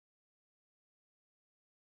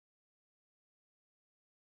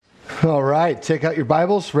All right, take out your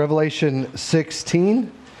Bibles. Revelation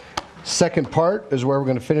 16, second part is where we're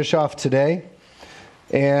going to finish off today.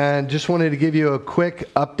 And just wanted to give you a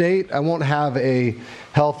quick update. I won't have a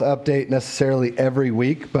health update necessarily every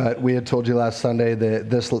week, but we had told you last Sunday that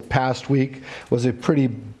this past week was a pretty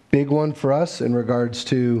big one for us in regards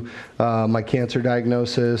to my cancer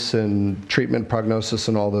diagnosis and treatment prognosis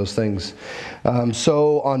and all those things.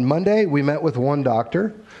 So on Monday, we met with one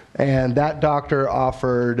doctor. And that doctor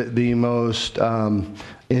offered the most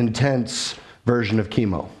intense version of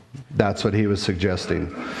chemo. That's what he was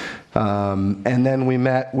suggesting. And then we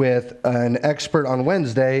met with an expert on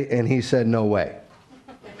Wednesday, and he said, no way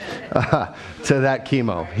to that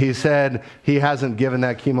chemo. He said he hasn't given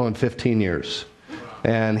that chemo in 15 years.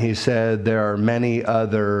 And he said there are many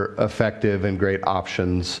other effective and great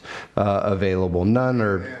options available. None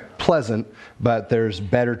are pleasant, but there's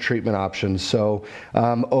better treatment options. So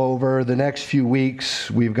over the next few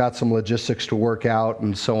weeks, we've got some logistics to work out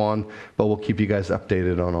and so on, but we'll keep you guys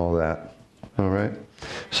updated on all that. All right?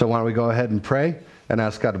 So why don't we go ahead and pray and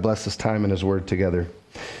ask God to bless this time and His Word together.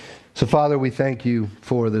 So Father, we thank you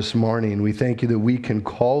for this morning. We thank you that we can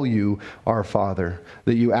call you our Father,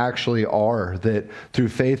 that you actually are, that through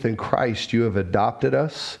faith in Christ you have adopted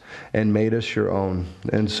us and made us your own.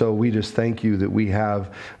 And so we just thank you that we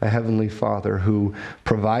have a Heavenly Father who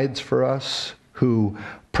provides for us, who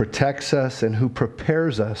protects us, and who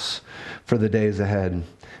prepares us for the days ahead.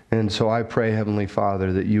 And so I pray, Heavenly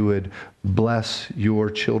Father, that you would bless your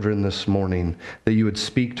children this morning, that you would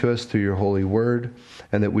speak to us through your holy word,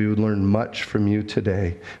 and that we would learn much from you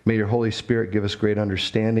today. May your Holy Spirit give us great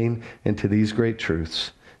understanding into these great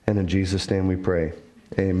truths. And in Jesus' name we pray.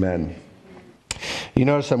 Amen. You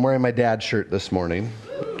notice I'm wearing my dad's shirt this morning.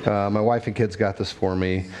 My wife and kids got this for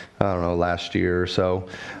me, I don't know, last year or so.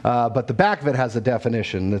 But the back of it has a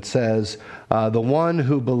definition that says, the one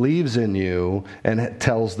who believes in you and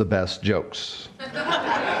tells the best jokes.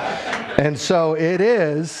 And so it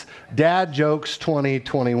is Dad Jokes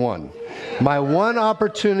 2021. My one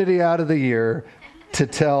opportunity out of the year to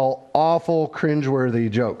tell awful, cringeworthy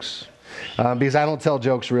jokes. Because I don't tell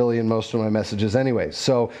jokes really in most of my messages anyway.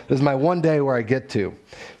 So this is my one day where I get to.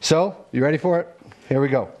 So, you ready for it? Here we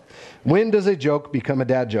go. When does a joke become a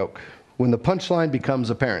dad joke? When the punchline becomes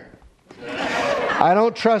apparent. I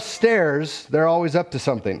don't trust stairs. They're always up to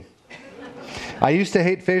something. I used to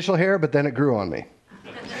hate facial hair, but then it grew on me.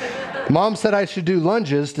 Mom said I should do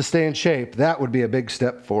lunges to stay in shape. That would be a big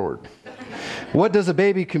step forward. What does a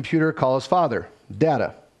baby computer call his father?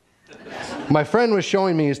 Data. My friend was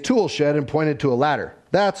showing me his tool shed and pointed to a ladder.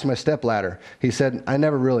 That's my step ladder. He said, I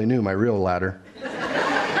never really knew my real ladder.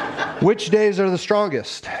 Which days are the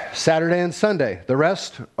strongest? Saturday and Sunday. The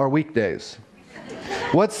rest are weekdays.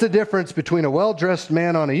 What's the difference between a well-dressed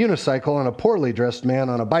man on a unicycle and a poorly dressed man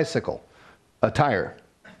on a bicycle? A tire.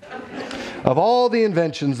 Of all the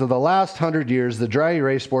inventions of the last 100 years, the dry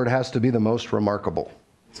erase board has to be the most remarkable.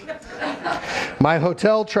 My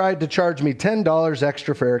hotel tried to charge me $10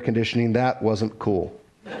 extra for air conditioning. That wasn't cool.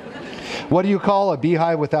 What do you call a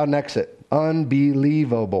beehive without an exit?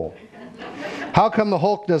 Unbelievable. How come the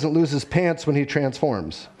Hulk doesn't lose his pants when he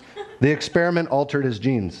transforms? The experiment altered his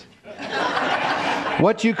genes.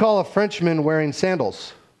 What do you call a Frenchman wearing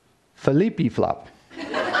sandals? Philippe flop.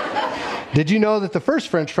 Did you know that the first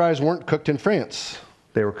French fries weren't cooked in France?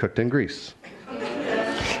 They were cooked in Greece.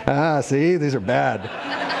 See, these are bad.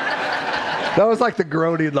 That was like the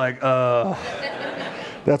groaning,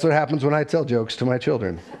 That's what happens when I tell jokes to my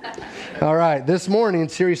children. All right, this morning,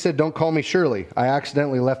 Siri said, don't call me Shirley. I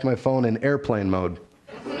accidentally left my phone in airplane mode.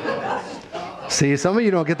 See, some of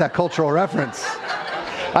you don't get that cultural reference.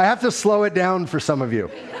 I have to slow it down for some of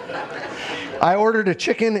you. I ordered a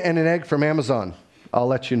chicken and an egg from Amazon. I'll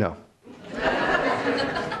let you know.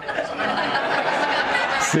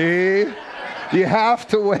 See, you have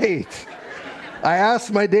to wait. I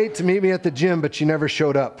asked my date to meet me at the gym, but she never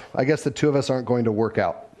showed up. I guess the two of us aren't going to work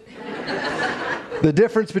out. The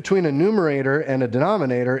difference between a numerator and a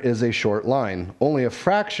denominator is a short line. Only a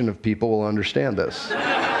fraction of people will understand this.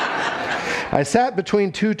 I sat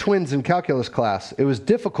between two twins in calculus class. It was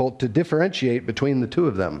difficult to differentiate between the two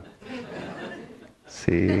of them.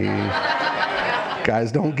 See,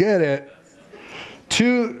 guys don't get it.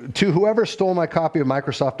 To whoever stole my copy of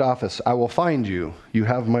Microsoft Office, I will find you. You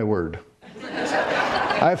have my word.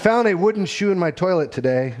 I found a wooden shoe in my toilet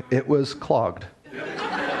today. It was clogged.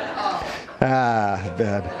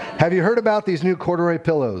 Bad. Have you heard about these new corduroy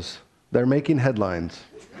pillows? They're making headlines.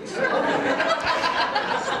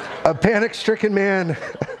 A panic-stricken man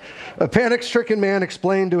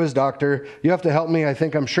explained to his doctor, you have to help me, I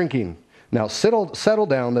think I'm shrinking. Now settle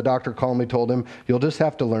down, the doctor calmly told him. You'll just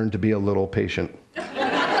have to learn to be a little patient.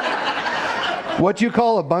 What do you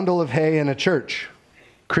call a bundle of hay in a church?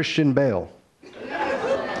 Christian bale.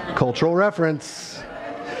 Cultural reference.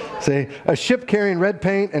 See, a ship carrying red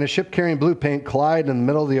paint and a ship carrying blue paint collide in the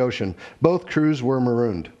middle of the ocean. Both crews were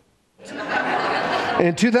marooned.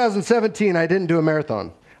 In 2017, I didn't do a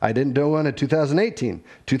marathon. I didn't do one in 2018,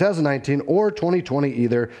 2019, or 2020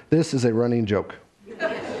 either. This is a running joke.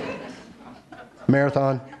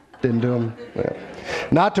 Marathon, didn't do them. Yeah.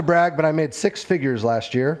 Not to brag, but I made 6 figures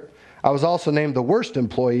last year. I was also named the worst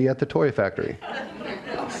employee at the toy factory.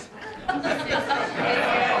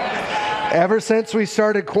 Ever since we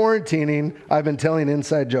started quarantining, I've been telling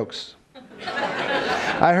inside jokes.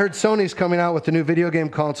 I heard Sony's coming out with a new video game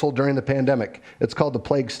console during the pandemic. It's called the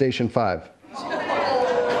PlayStation 5.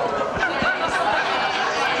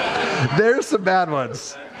 There's some bad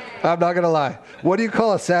ones. I'm not going to lie. What do you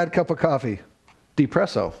call a sad cup of coffee?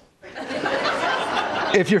 Depresso.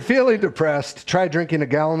 If you're feeling depressed, try drinking a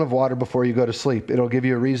gallon of water before you go to sleep. It'll give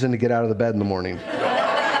you a reason to get out of the bed in the morning.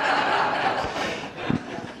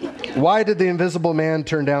 Why did the invisible man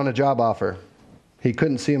turn down a job offer? He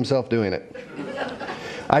couldn't see himself doing it.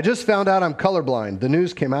 I just found out I'm colorblind. The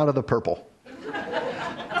news came out of the purple.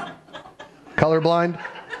 Colorblind?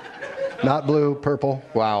 Not blue, purple.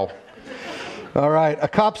 Wow. All right. A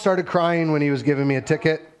cop started crying when he was giving me a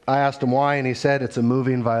ticket. I asked him why, and he said, it's a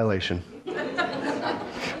moving violation.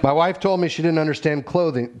 My wife told me she didn't understand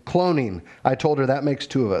cloning. I told her that makes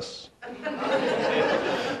 2 of us.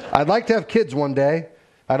 I'd like to have kids one day.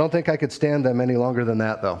 I don't think I could stand them any longer than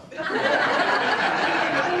that, though.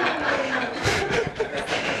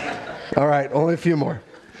 All right, only a few more.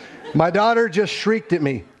 My daughter just shrieked at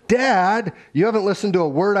me, Dad, you haven't listened to a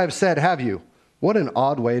word I've said, have you? What an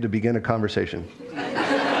odd way to begin a conversation.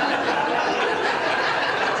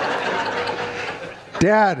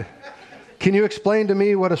 Dad, can you explain to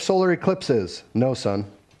me what a solar eclipse is? No, son.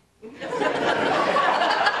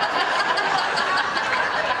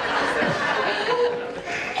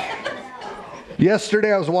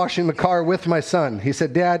 Yesterday I was washing the car with my son. He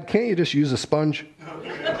said, Dad, can't you just use a sponge?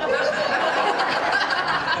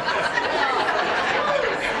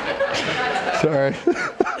 Sorry.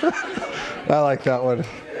 I like that one.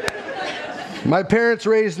 My parents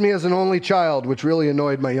raised me as an only child, which really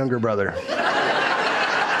annoyed my younger brother.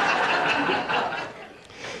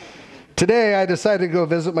 Today, I decided to go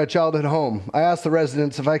visit my childhood home. I asked the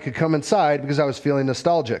residents if I could come inside because I was feeling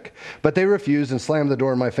nostalgic, but they refused and slammed the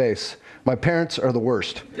door in my face. My parents are the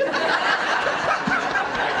worst.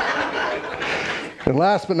 And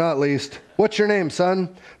last but not least, what's your name,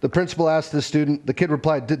 son? The principal asked the student. The kid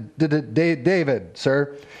replied, David,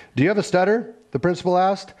 sir. Do you have a stutter? The principal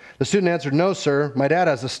asked. The student answered, no, sir. My dad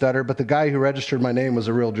has a stutter, but the guy who registered my name was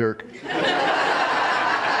a real jerk.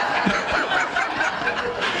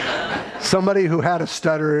 Somebody who had a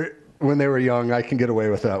stutter when they were young, I can get away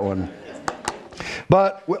with that one.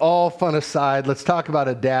 But all fun aside, let's talk about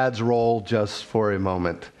a dad's role just for a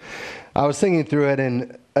moment. I was thinking through it,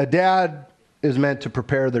 and a dad is meant to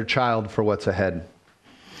prepare their child for what's ahead,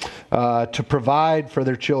 to provide for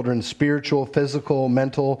their children's spiritual, physical,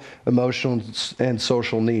 mental, emotional, and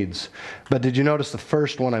social needs. But did you notice the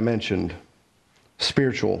first one I mentioned?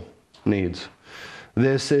 Spiritual needs.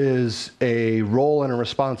 This is a role and a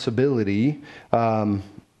responsibility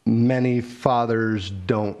many fathers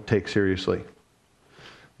don't take seriously.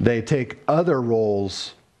 They take other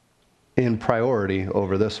roles in priority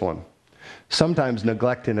over this one, sometimes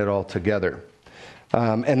neglecting it altogether.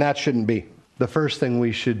 And that shouldn't be. The first thing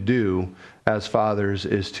we should do as fathers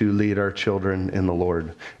is to lead our children in the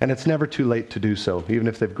Lord. And it's never too late to do so. Even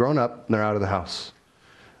if they've grown up and they're out of the house,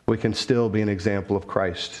 we can still be an example of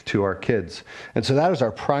Christ to our kids. And so that is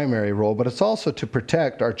our primary role, but it's also to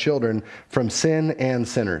protect our children from sin and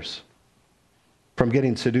sinners, from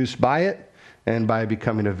getting seduced by it and by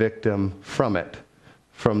becoming a victim from it,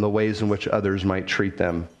 from the ways in which others might treat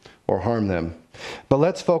them or harm them. But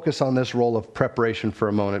let's focus on this role of preparation for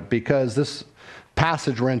a moment, because this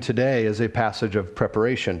passage we're in today is a passage of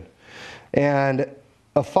preparation. And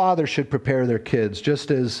a father should prepare their kids,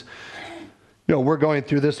 just as we're going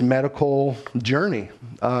through this medical journey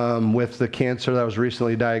with the cancer that was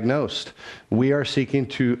recently diagnosed. We are seeking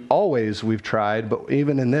to always, we've tried, but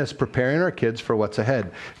even in this, preparing our kids for what's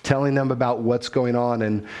ahead, telling them about what's going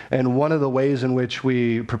on. And one of the ways in which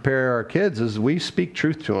we prepare our kids is we speak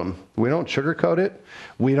truth to them. We don't sugarcoat it.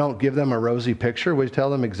 We don't give them a rosy picture. We tell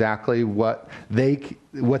them exactly what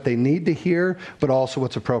they need to hear, but also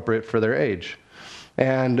what's appropriate for their age.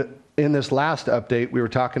 And in this last update, we were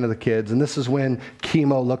talking to the kids, and this is when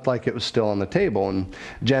chemo looked like it was still on the table. And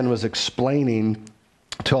Jen was explaining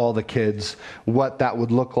to all the kids what that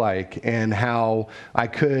would look like and how I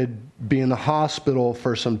could be in the hospital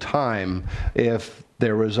for some time if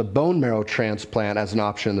there was a bone marrow transplant as an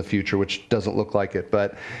option in the future, which doesn't look like it,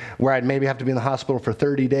 but where I'd maybe have to be in the hospital for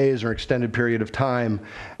 30 days or an extended period of time.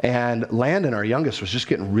 And Landon, our youngest, was just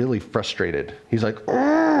getting really frustrated. He's like,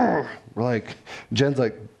 "Urgh!" We're like, Jen's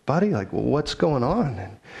like, "Buddy, like, well, what's going on?"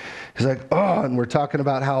 And he's like, "Oh," and we're talking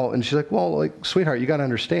about how, and she's like, "Well, like, sweetheart, you got to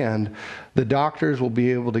understand, the doctors will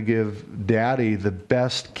be able to give Daddy the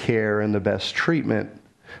best care and the best treatment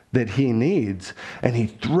that he needs." And he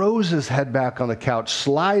throws his head back on the couch,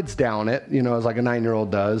 slides down it, as like a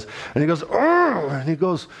 9-year-old does. And he goes,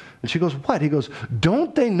 "Urgh!" And she goes, "What?" He goes,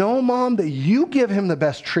 "Don't they know, Mom, that you give him the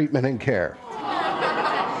best treatment and care?"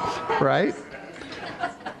 Right?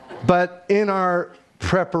 But in our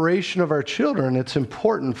preparation of our children, it's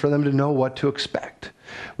important for them to know what to expect,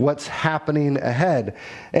 what's happening ahead.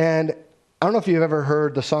 And I don't know if you've ever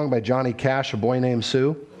heard the song by Johnny Cash, A Boy Named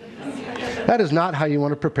Sue. That is not how you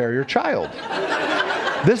want to prepare your child.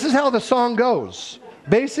 This is how the song goes.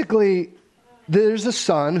 Basically, there's a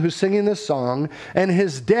son who's singing this song, and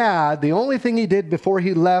his dad, the only thing he did before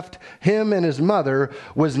he left him and his mother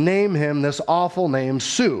was name him this awful name,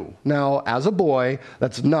 Sue. Now, as a boy,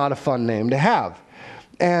 that's not a fun name to have.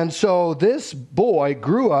 And so this boy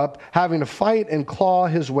grew up having to fight and claw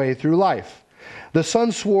his way through life. The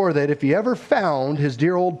son swore that if he ever found his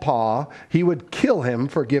dear old pa, he would kill him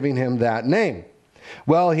for giving him that name.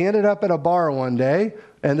 Well, he ended up at a bar one day,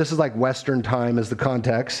 and this is like Western time is the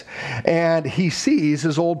context, and he sees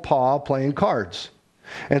his old pa playing cards.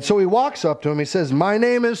 And so he walks up to him, he says, "My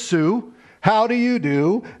name is Sue. How do you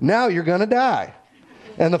do? Now you're going to die."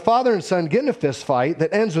 And the father and son get in a fist fight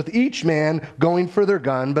that ends with each man going for their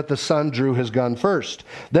gun, but the son drew his gun first.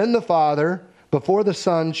 Then the father, before the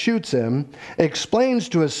son shoots him, explains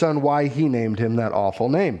to his son why he named him that awful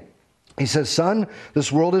name. He says, "Son,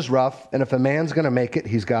 this world is rough, and if a man's going to make it,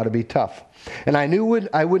 he's got to be tough. And I knew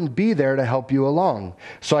I wouldn't be there to help you along.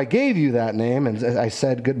 So I gave you that name, and I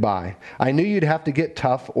said goodbye. I knew you'd have to get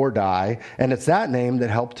tough or die, and it's that name that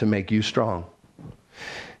helped to make you strong."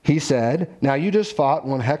 He said, "Now you just fought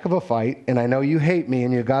one heck of a fight, and I know you hate me,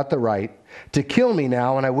 and you got the right to kill me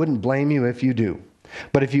now, and I wouldn't blame you if you do.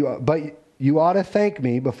 But you ought to thank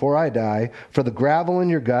me before I die for the gravel in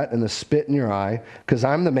your gut and the spit in your eye, because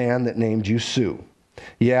I'm the man that named you Sue.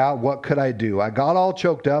 Yeah, what could I do? I got all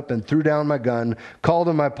choked up and threw down my gun, called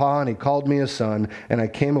him my pa, and he called me his son, and I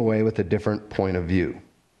came away with a different point of view."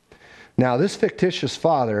 Now, this fictitious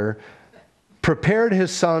father prepared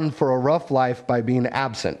his son for a rough life by being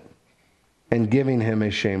absent and giving him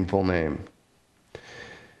a shameful name.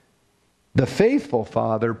 The faithful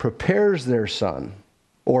father prepares their son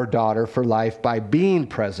or daughter for life by being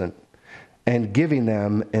present and giving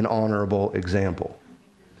them an honorable example.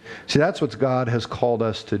 See, that's what God has called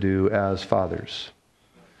us to do as fathers,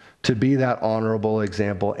 to be that honorable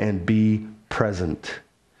example and be present.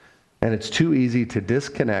 And it's too easy to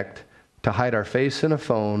disconnect, to hide our face in a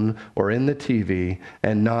phone or in the TV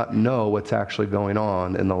and not know what's actually going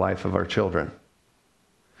on in the life of our children.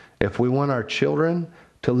 If we want our children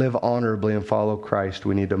to live honorably and follow Christ,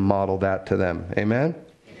 we need to model that to them. Amen?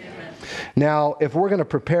 Amen. Now, if we're going to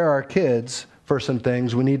prepare our kids for some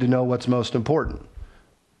things, we need to know what's most important.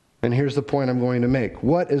 And here's the point I'm going to make.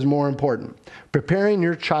 What is more important? Preparing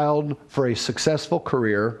your child for a successful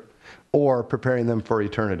career or preparing them for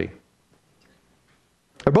eternity?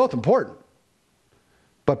 They're both important.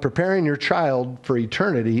 But preparing your child for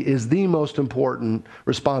eternity is the most important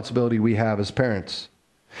responsibility we have as parents.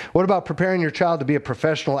 What about preparing your child to be a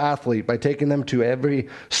professional athlete by taking them to every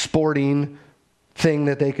sporting thing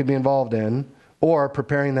that they could be involved in, or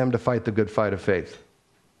preparing them to fight the good fight of faith?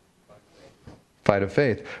 Fight of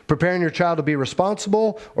faith. Preparing your child to be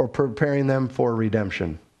responsible or preparing them for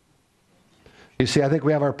redemption? You see, I think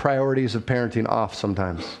we have our priorities of parenting off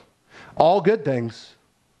sometimes. All good things,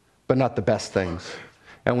 but not the best things.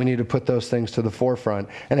 And we need to put those things to the forefront.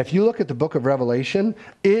 And if you look at the book of Revelation,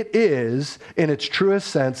 it is, in its truest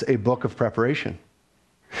sense, a book of preparation.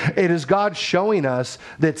 It is God showing us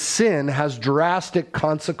that sin has drastic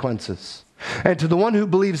consequences. And to the one who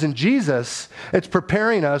believes in Jesus, it's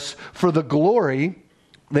preparing us for the glory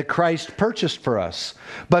that Christ purchased for us.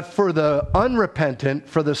 But for the unrepentant,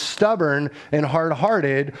 for the stubborn and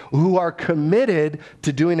hard-hearted who are committed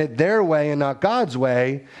to doing it their way and not God's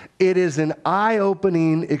way, it is an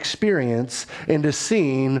eye-opening experience into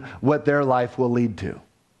seeing what their life will lead to.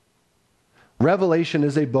 Revelation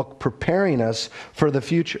is a book preparing us for the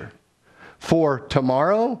future, for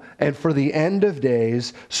tomorrow and for the end of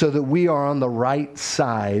days, so that we are on the right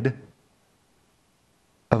side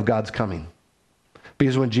of God's coming.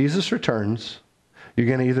 Because when Jesus returns, you're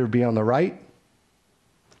going to either be on the right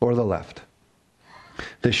or the left.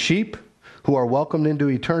 The sheep who are welcomed into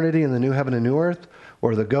eternity in the new heaven and new earth,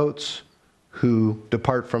 or the goats who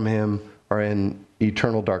depart from him are in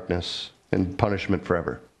eternal darkness and punishment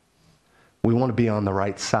forever. We want to be on the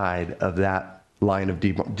right side of that line of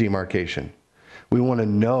demarcation. We want to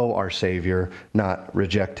know our Savior, not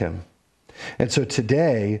reject him. And so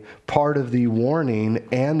today, part of the warning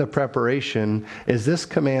and the preparation is this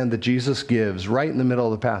command that Jesus gives right in the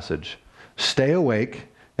middle of the passage. Stay awake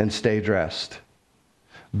and stay dressed.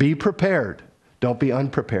 Be prepared. Don't be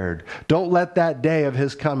unprepared. Don't let that day of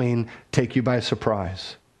his coming take you by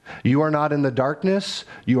surprise. You are not in the darkness.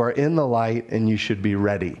 You are in the light, and you should be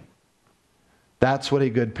ready. That's what a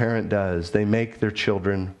good parent does. They make their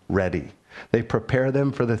children ready. They prepare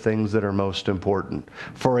them for the things that are most important.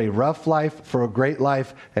 For a rough life, for a great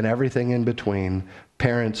life, and everything in between,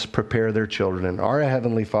 parents prepare their children. And our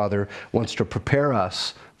Heavenly Father wants to prepare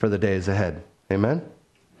us for the days ahead. Amen?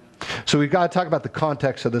 So we've got to talk about the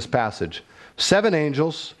context of this passage. 7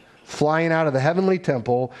 angels flying out of the heavenly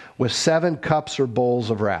temple with 7 cups or bowls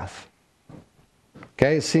of wrath.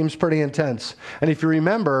 Okay, it seems pretty intense. And if you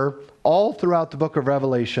remember, all throughout the book of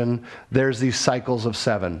Revelation, there's these cycles of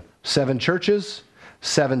 7. 7 churches,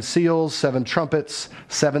 7 seals, 7 trumpets,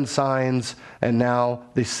 7 signs, and now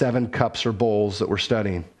the 7 cups or bowls that we're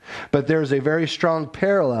studying. But there's a very strong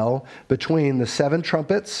parallel between the 7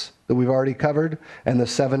 trumpets that we've already covered and the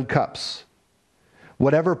 7 cups.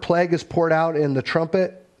 Whatever plague is poured out in the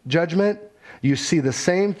trumpet judgment, you see the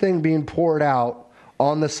same thing being poured out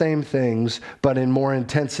on the same things, but in more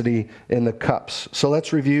intensity in the cups. So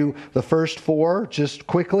let's review the first 4 just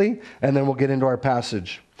quickly, and then we'll get into our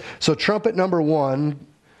passage. So trumpet number 1,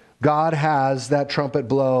 God has that trumpet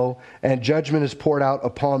blow, and judgment is poured out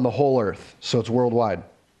upon the whole earth. So it's worldwide.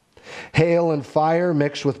 Hail and fire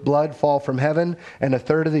mixed with blood fall from heaven, and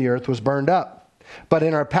 1/3 of the earth was burned up. But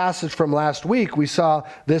in our passage from last week, we saw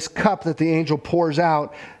this cup that the angel pours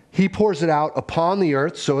out. He pours it out upon the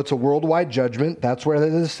earth, so it's a worldwide judgment. That's where they're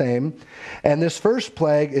the same. And this first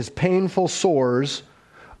plague is painful sores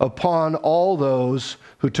upon all those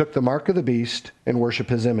who took the mark of the beast and worship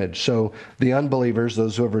his image. So the unbelievers,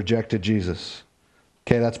 those who have rejected Jesus.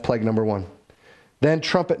 Okay, that's plague number 1. Then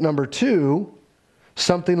trumpet number 2,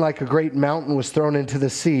 something like a great mountain was thrown into the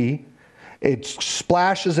sea. It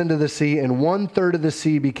splashes into the sea, and 1/3 of the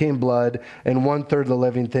sea became blood, and 1/3 of the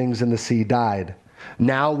living things in the sea died.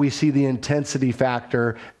 Now we see the intensity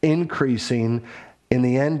factor increasing in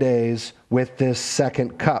the end days with this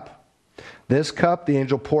second cup. This cup the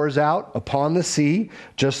angel pours out upon the sea,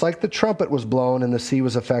 just like the trumpet was blown and the sea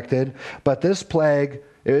was affected. But this plague,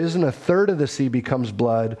 it isn't 1/3 of the sea becomes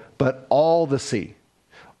blood, but all the sea.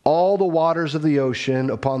 All the waters of the ocean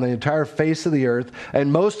upon the entire face of the earth,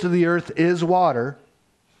 and most of the earth is water,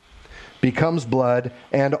 becomes blood,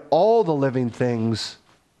 and all the living things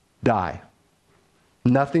die.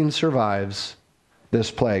 Nothing survives this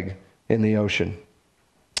plague in the ocean.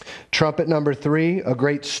 Trumpet number 3, a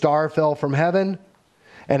great star fell from heaven,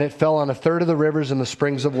 and it fell on 1/3 of the rivers and the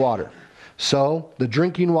springs of water. So the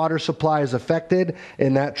drinking water supply is affected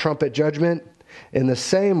in that trumpet judgment. In the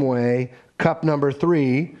same way, cup number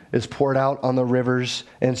 3 is poured out on the rivers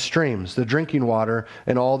and streams, the drinking water,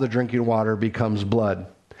 and all the drinking water becomes blood.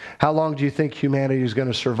 How long do you think humanity is going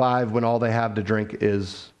to survive when all they have to drink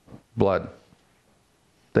is blood?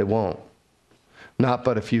 They won't. Not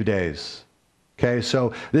but a few days. Okay,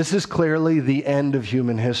 so this is clearly the end of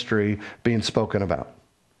human history being spoken about.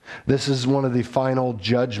 This is one of the final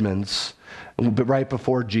judgments right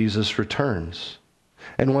before Jesus returns.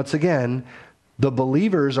 And once again, the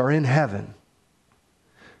believers are in heaven.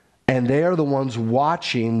 And they are the ones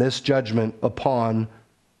watching this judgment upon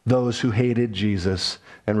those who hated Jesus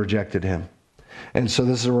and rejected him. And so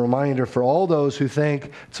this is a reminder for all those who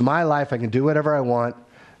think, it's my life, I can do whatever I want.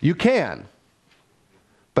 You can,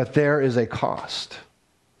 but there is a cost.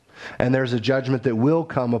 And there's a judgment that will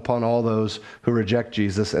come upon all those who reject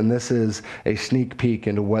Jesus, and this is a sneak peek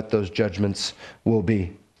into what those judgments will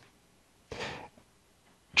be.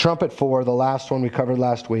 Trumpet 4, the last one we covered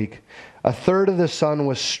last week. 1/3 of the sun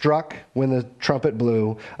was struck when the trumpet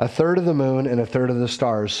blew, 1/3 of the moon, and 1/3 of the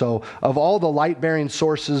stars. So of all the light-bearing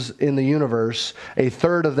sources in the universe,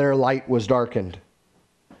 1/3 of their light was darkened.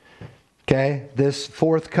 Okay, this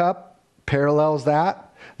 4th cup parallels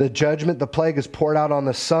that. The judgment, the plague is poured out on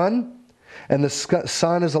the sun, and the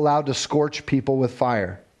sun is allowed to scorch people with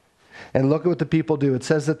fire. And look at what the people do. It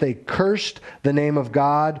says that they cursed the name of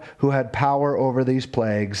God who had power over these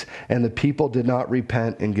plagues, and the people did not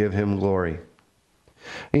repent and give him glory.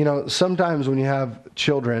 You know, sometimes when you have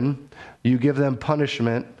children, you give them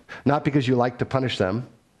punishment, not because you like to punish them,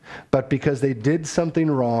 but because they did something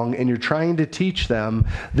wrong, and you're trying to teach them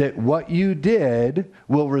that what you did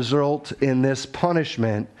will result in this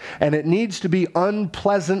punishment. And it needs to be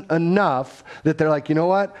unpleasant enough that they're like, you know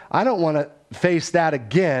what? I don't want to face that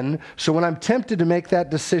again. So when I'm tempted to make that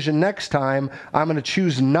decision next time, I'm going to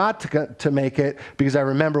choose not to make it because I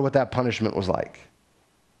remember what that punishment was like.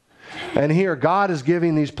 And here, God is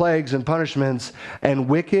giving these plagues and punishments, and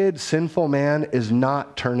wicked, sinful man is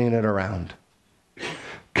not turning it around.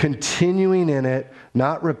 Continuing in it,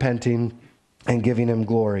 not repenting, and giving him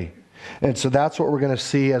glory. And so that's what we're going to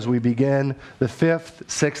see as we begin the 5th,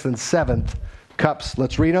 6th, and 7th cups.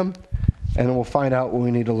 Let's read them, and then we'll find out what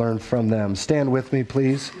we need to learn from them. Stand with me,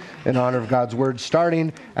 please, in honor of God's word,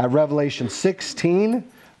 starting at Revelation 16,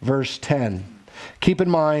 verse 10. Keep in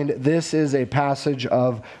mind, this is a passage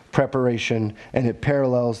of preparation, and it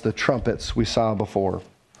parallels the trumpets we saw before.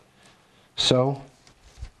 So,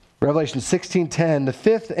 Revelation 16:10, the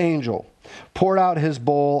 5th angel poured out his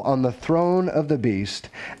bowl on the throne of the beast,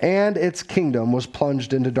 and its kingdom was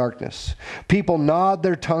plunged into darkness. People gnawed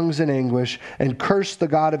their tongues in anguish and cursed the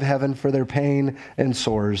God of heaven for their pain and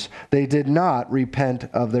sores. They did not repent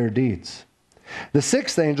of their deeds. The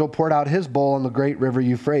 6th angel poured out his bowl on the great river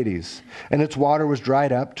Euphrates, and its water was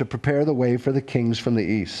dried up to prepare the way for the kings from the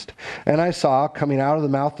east. And I saw, coming out of the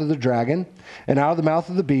mouth of the dragon, and out of the mouth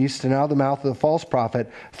of the beast, and out of the mouth of the false prophet,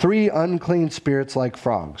 3 unclean spirits like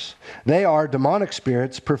frogs. They are demonic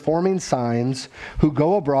spirits performing signs, who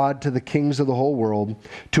go abroad to the kings of the whole world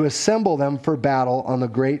to assemble them for battle on the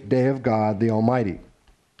great day of God the Almighty.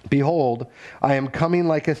 Behold, I am coming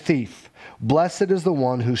like a thief. Blessed is the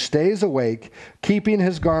one who stays awake, keeping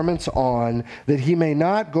his garments on, that he may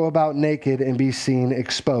not go about naked and be seen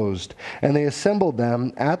exposed. And they assembled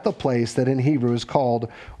them at the place that in Hebrew is called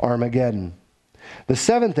Armageddon. The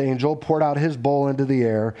 7th angel poured out his bowl into the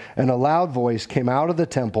air, and a loud voice came out of the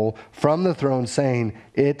temple from the throne saying,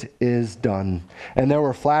 "It is done." And there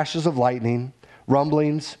were flashes of lightning,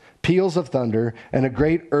 rumblings, peals of thunder, and a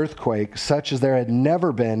great earthquake, such as there had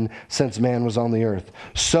never been since man was on the earth.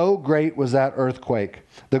 So great was that earthquake.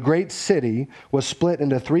 The great city was split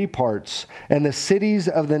into 3 parts, and the cities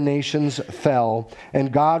of the nations fell,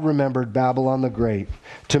 and God remembered Babylon the Great,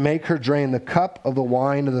 to make her drain the cup of the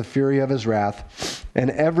wine of the fury of his wrath.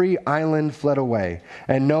 And every island fled away,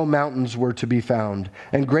 and no mountains were to be found.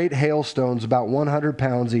 And great hailstones, about 100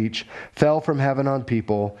 pounds each, fell from heaven on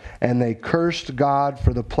people, and they cursed God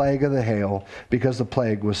for the plague of the hail, because the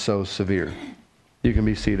plague was so severe. You can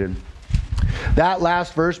be seated. That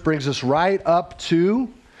last verse brings us right up to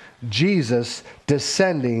Jesus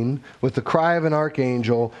descending with the cry of an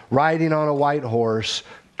archangel, riding on a white horse,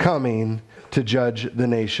 coming to judge the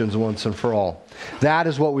nations once and for all. That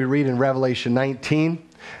is what we read in Revelation 19.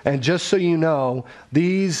 And just so you know,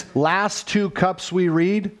 these last 2 cups we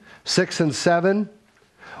read, 6 and 7,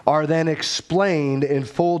 are then explained in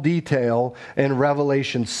full detail in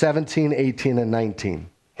Revelation 17, 18, and 19.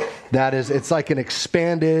 That is, it's like an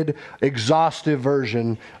expanded, exhaustive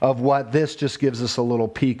version of what this just gives us a little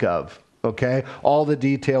peek of. Okay? All the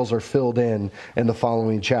details are filled in the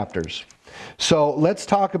following chapters. So let's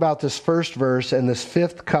talk about this first verse and this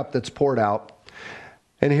 5th cup that's poured out.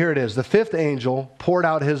 And here it is. The 5th angel poured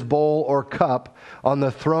out his bowl or cup on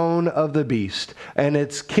the throne of the beast, and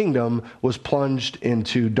its kingdom was plunged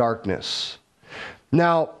into darkness.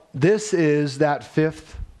 Now, this is that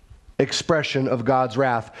 5th expression of God's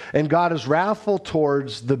wrath. And God is wrathful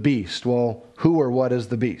towards the beast. Well, who or what is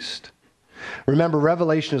the beast? Remember,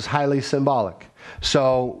 Revelation is highly symbolic.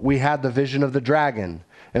 So we had the vision of the dragon,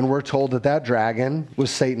 and we're told that that dragon was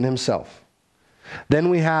Satan himself. Then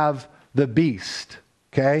we have the beast,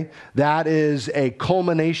 okay? That is a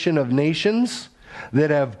culmination of nations that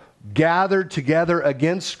have gathered together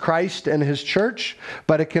against Christ and his church,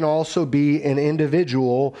 but it can also be an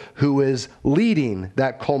individual who is leading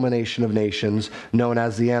that culmination of nations, known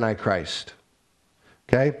as the Antichrist.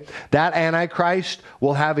 Okay? That Antichrist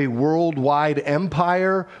will have a worldwide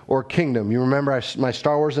empire or kingdom. You remember my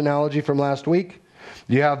Star Wars analogy from last week?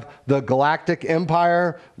 You have the galactic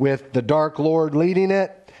empire with the Dark Lord leading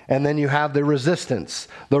it, and then you have the resistance,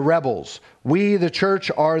 the rebels. We, the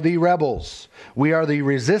church, are the rebels. We are the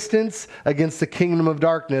resistance against the kingdom of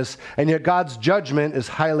darkness, and yet God's judgment is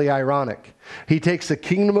highly ironic. He takes the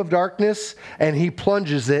kingdom of darkness and he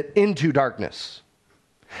plunges it into darkness.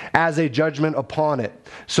 as a judgment upon it.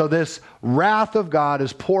 So this wrath of God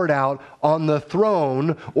is poured out on the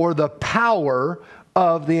throne or the power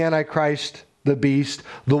of the Antichrist, the beast,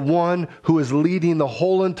 the one who is leading the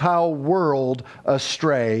whole entire world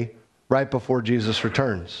astray right before Jesus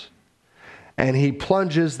returns. And he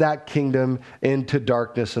plunges that kingdom into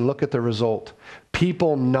darkness. And look at the result.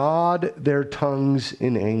 People gnawed their tongues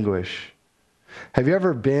in anguish. Have you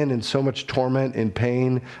ever been in so much torment and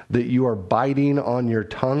pain that you are biting on your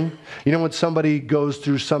tongue? You know when somebody goes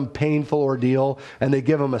through some painful ordeal and they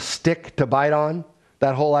give them a stick to bite on?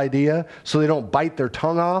 That whole idea, so they don't bite their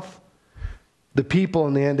tongue off? The people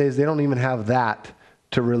in the end days, they don't even have that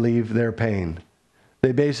to relieve their pain.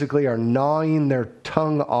 They basically are gnawing their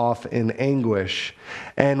tongue off in anguish.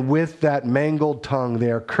 And with that mangled tongue, they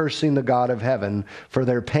are cursing the God of heaven for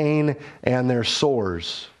their pain and their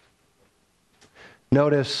sores.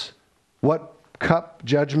 Notice what cup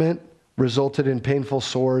judgment resulted in painful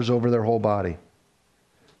sores over their whole body.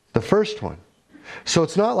 The first one. So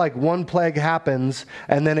it's not like one plague happens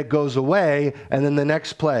and then it goes away and then the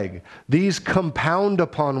next plague. These compound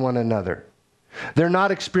upon one another. They're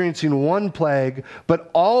not experiencing one plague, but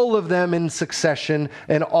all of them in succession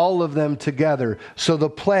and all of them together. So the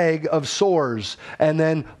plague of sores, and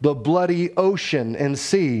then the bloody ocean and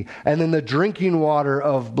sea, and then the drinking water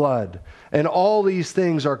of blood. And all these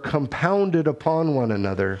things are compounded upon one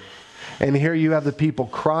another. And here you have the people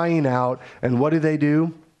crying out, and what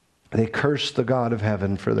do? They curse the God of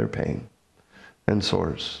heaven for their pain and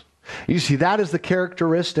sores. You see, that is the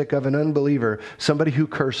characteristic of an unbeliever, somebody who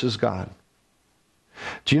curses God.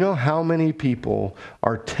 Do you know how many people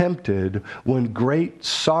are tempted when great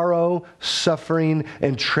sorrow, suffering,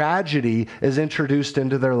 and tragedy is introduced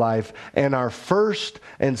into their life, and our first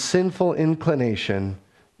and sinful inclination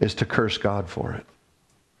is to curse God for it?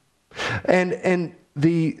 And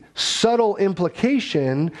the subtle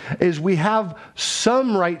implication is we have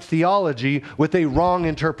some right theology with a wrong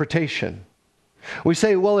interpretation. We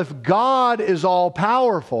say, well, if God is all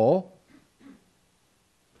powerful,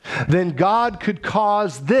 then God could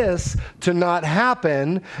cause this to not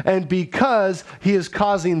happen, and because he is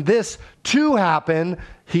causing this to happen,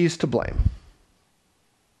 he's to blame.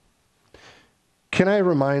 Can I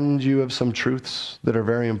remind you of some truths that are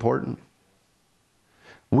very important?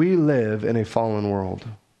 We live in a fallen world,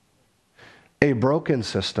 a broken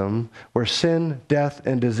system where sin, death,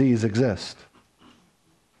 and disease exist.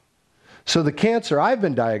 So the cancer I've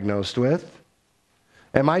been diagnosed with,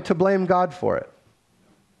 am I to blame God for it?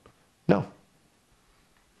 No.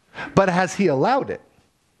 But has he allowed it?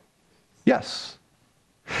 Yes.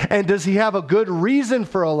 And does he have a good reason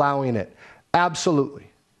for allowing it? Absolutely.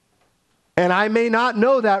 And I may not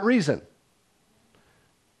know that reason.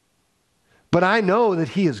 But I know that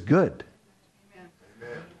he is good.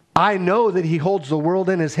 Amen. I know that he holds the world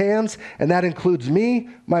in his hands, and that includes me,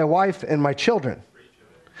 my wife, and my children.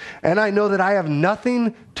 And I know that I have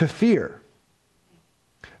nothing to fear,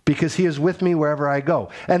 because he is with me wherever I go.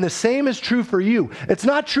 And the same is true for you. It's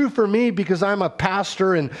not true for me because I'm a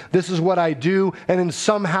pastor and this is what I do, and then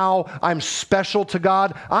somehow I'm special to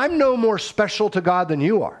God. I'm no more special to God than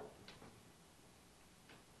you are.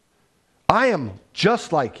 I am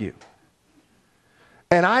just like you.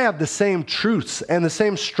 And I have the same truths and the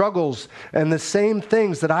same struggles and the same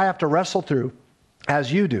things that I have to wrestle through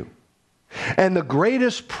as you do. And the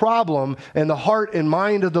greatest problem in the heart and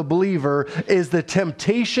mind of the believer is the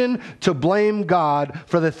temptation to blame God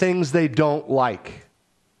for the things they don't like.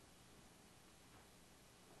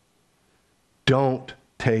 Don't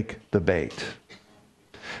take the bait.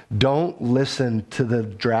 Don't listen to the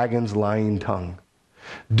dragon's lying tongue.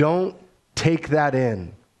 Don't take that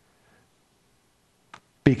in.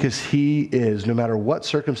 Because he is, no matter what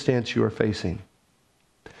circumstance you are facing,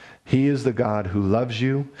 he is the God who loves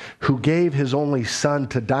you, who gave his only son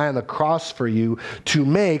to die on the cross for you to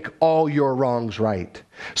make all your wrongs right.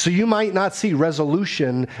 So you might not see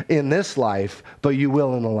resolution in this life, but you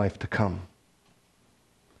will in the life to come.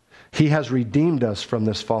 He has redeemed us from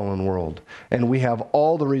this fallen world, and we have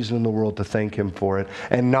all the reason in the world to thank him for it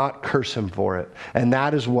and not curse him for it. And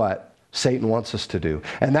that is what Satan wants us to do.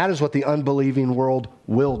 And that is what the unbelieving world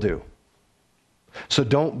will do. So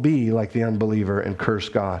don't be like the unbeliever and curse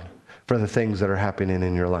God for the things that are happening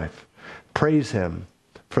in your life. Praise him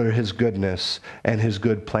for his goodness and his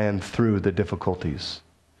good plan through the difficulties.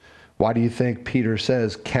 Why do you think Peter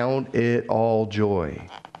says, count it all joy,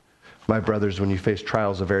 my brothers, when you face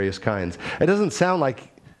trials of various kinds? It doesn't sound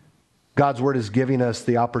like God's word is giving us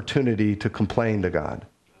the opportunity to complain to God,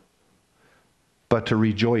 but to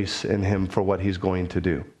rejoice in him for what he's going to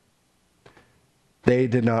do. They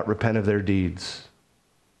did not repent of their deeds.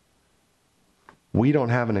 we don't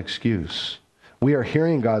have an excuse. We are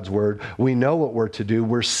hearing God's word. We know what we're to do.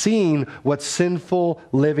 We're seeing what sinful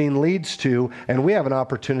living leads to, and we have an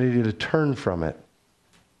opportunity to turn from it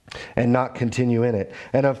and not continue in it.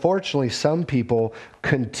 And unfortunately, some people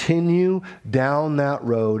continue down that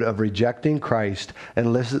road of rejecting Christ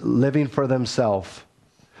and living for themselves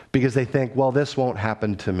because they think, well, this won't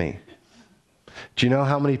happen to me. Do you know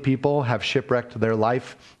how many people have shipwrecked their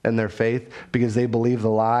life and their faith because they believe the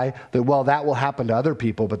lie that, well, that will happen to other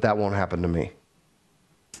people, but that won't happen to me?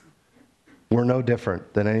 We're no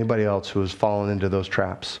different than anybody else who has fallen into those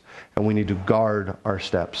traps, and we need to guard our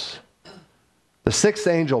steps. The sixth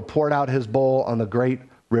angel poured out his bowl on the great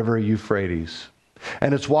river Euphrates,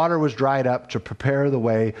 and its water was dried up to prepare the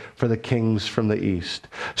way for the kings from the east.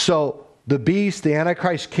 So the beast, the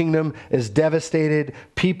Antichrist kingdom, is devastated.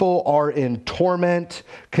 People are in torment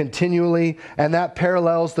continually, and that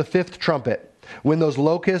parallels the fifth trumpet. When those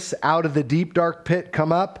locusts out of the deep, dark pit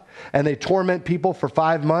come up and they torment people for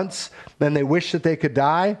 5 months, and they wish that they could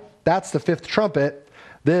die, that's the fifth trumpet.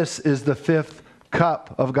 This is the fifth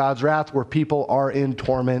cup of God's wrath where people are in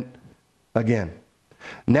torment again.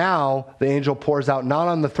 Now the angel pours out not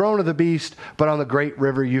on the throne of the beast, but on the great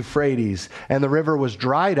river Euphrates. And the river was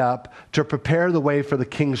dried up to prepare the way for the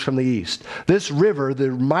kings from the east. This river,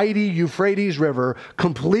 the mighty Euphrates River,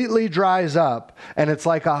 completely dries up, and it's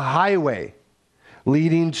like a highway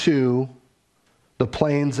leading to the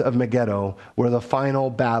plains of Megiddo, where the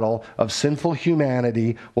final battle of sinful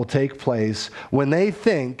humanity will take place when they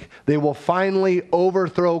think they will finally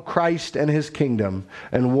overthrow Christ and his kingdom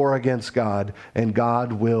and war against God, and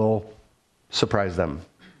God will surprise them.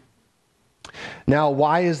 Now,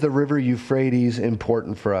 why is the river Euphrates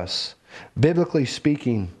important for us? Biblically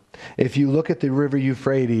speaking, if you look at the river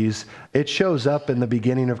Euphrates, it shows up in the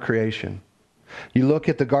beginning of creation. You look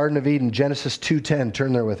at the Garden of Eden, Genesis 2:10.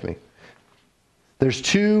 Turn there with me. There's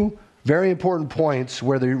two very important points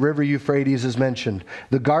where the river Euphrates is mentioned: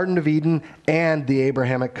 the Garden of Eden and the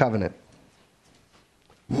Abrahamic covenant.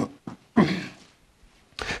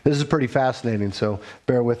 This is pretty fascinating, so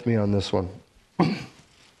bear with me on this one.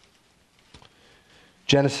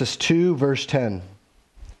 Genesis 2, verse 10.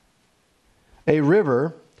 A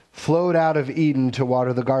river flowed out of Eden to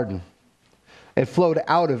water the garden. It flowed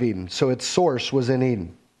out of Eden, so its source was in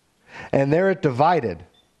Eden. And there it divided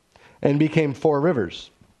and became 4 rivers.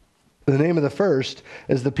 The name of the first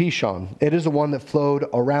is the Pishon. It is the one that flowed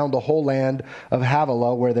around the whole land of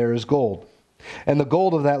Havilah, where there is gold. And the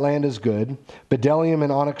gold of that land is good. Bdellium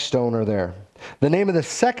and onyx stone are there. The name of the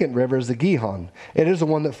second river is the Gihon. It is the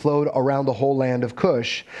one that flowed around the whole land of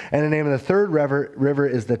Cush. And the name of the third river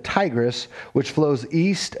is the Tigris, which flows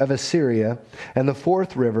east of Assyria. And the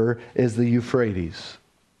fourth river is the Euphrates.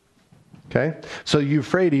 Okay? So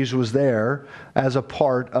Euphrates was there as a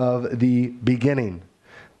part of the beginning.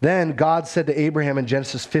 Then God said to Abraham in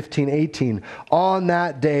Genesis 15:18, on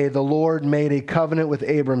that day the Lord made a covenant with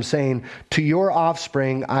Abram, saying, to your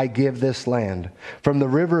offspring I give this land, from the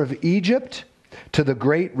river of Egypt to the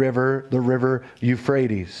great river, the river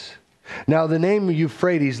Euphrates. Now the name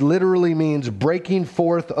Euphrates literally means breaking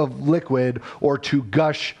forth of liquid, or to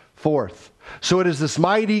gush forth. So it is this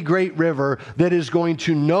mighty great river that is going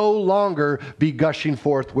to no longer be gushing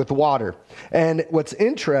forth with water. And what's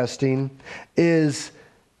interesting is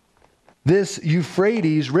this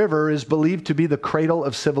Euphrates River is believed to be the cradle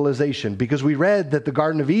of civilization, because we read that the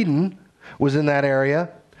Garden of Eden was in that area.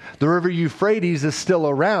 The river Euphrates is still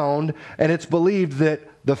around, and it's believed that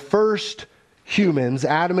the first humans,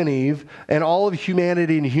 Adam and Eve, and all of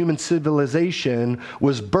humanity and human civilization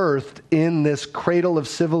was birthed in this cradle of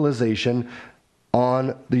civilization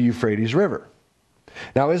on the Euphrates River.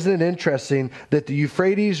 Now, isn't it interesting that the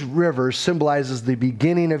Euphrates River symbolizes the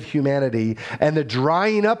beginning of humanity, and the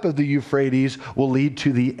drying up of the Euphrates will lead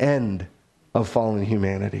to the end of fallen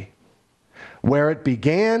humanity? Where it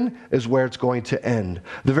began is where it's going to end.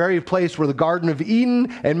 The very place where the Garden of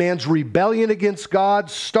Eden and man's rebellion against God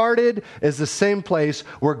started is the same place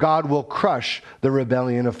where God will crush the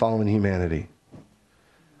rebellion of fallen humanity.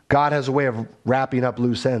 God has a way of wrapping up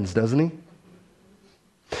loose ends, doesn't he?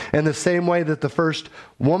 In the same way that the first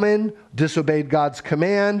woman disobeyed God's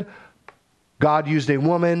command, God used a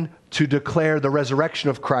woman to declare the resurrection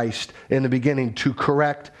of Christ in the beginning to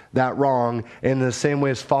correct that wrong. In the same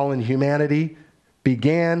way as fallen humanity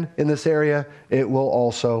began in this area, it will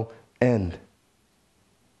also end.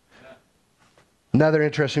 Another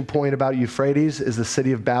interesting point about Euphrates is the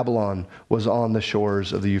city of Babylon was on the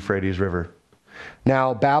shores of the Euphrates River.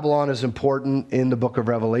 Now, Babylon is important in the book of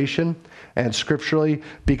Revelation and scripturally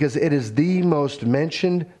because it is the most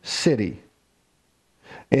mentioned city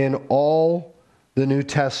in all the New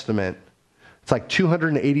Testament. It's It's like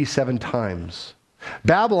 287 times.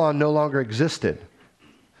 Babylon no longer existed.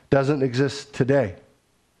 Doesn't exist today.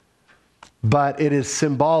 But it is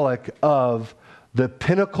symbolic of the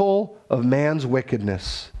pinnacle of man's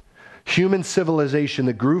wickedness. Human civilization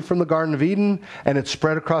that grew from the Garden of Eden and it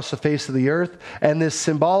spread across the face of the earth. And this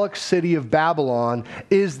symbolic city of Babylon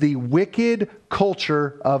is the wicked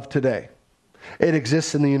culture of today. It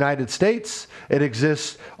exists in the United States. It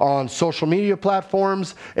exists on social media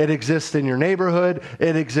platforms. It exists in your neighborhood.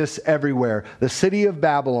 It exists everywhere. The city of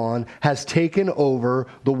Babylon has taken over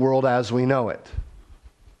the world as we know it.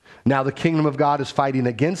 Now the kingdom of God is fighting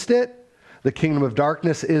against it. The kingdom of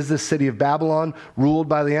darkness is the city of Babylon, ruled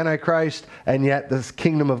by the Antichrist, and yet this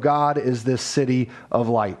kingdom of God is this city of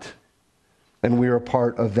light. And we are a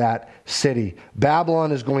part of that city.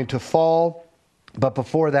 Babylon is going to fall, but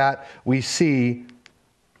before that, we see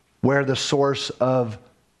where the source of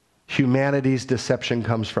humanity's deception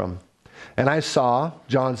comes from. And I saw,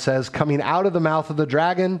 John says, coming out of the mouth of the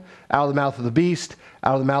dragon, out of the mouth of the beast,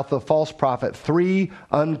 out of the mouth of the false prophet, 3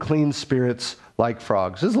 unclean spirits like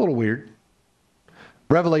frogs. This is a little weird.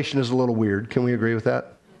 Revelation is a little weird. Can we agree with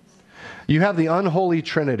that? You have the unholy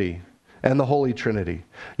Trinity and the Holy Trinity.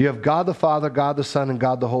 You have God the Father, God the Son, and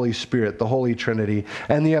God the Holy Spirit, the Holy Trinity.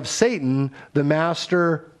 And you have Satan, the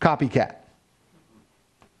master copycat.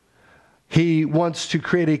 He wants to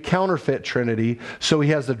create a counterfeit Trinity. So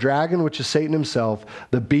he has the dragon, which is Satan himself,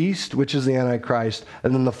 the beast, which is the Antichrist,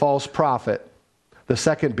 and then the false prophet, the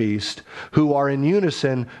second beast, who are in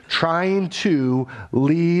unison trying to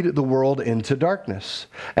lead the world into darkness.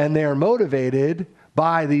 And they are motivated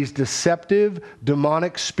by these deceptive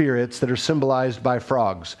demonic spirits that are symbolized by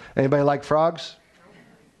frogs. Anybody like frogs?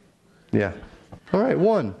 Yeah. All right,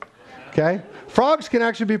 1. Okay. Frogs can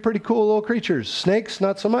actually be pretty cool little creatures. Snakes,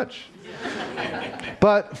 not so much.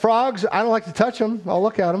 But frogs, I don't like to touch them. I'll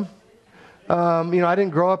look at them. I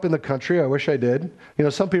didn't grow up in the country. I wish I did.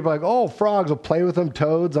 Some people are like, oh, frogs, will play with them,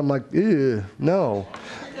 toads. I'm like, ew, no.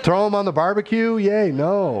 Throw them on the barbecue? Yay,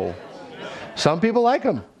 no. Some people like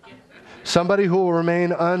them. Somebody who will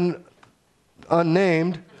remain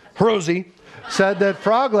unnamed, Rosie, said that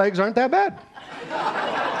frog legs aren't that bad.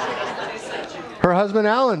 Her husband,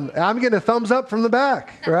 Alan, I'm getting a thumbs up from the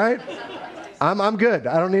back, right? I'm good.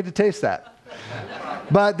 I don't need to taste that.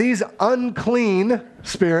 But these unclean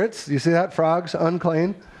spirits, you see that, frogs,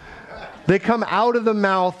 unclean, they come out of the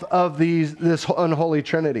mouth of this unholy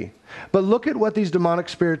Trinity. But look at what these demonic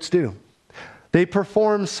spirits do. They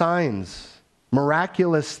perform signs,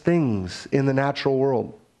 miraculous things in the natural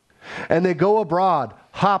world. And they go abroad,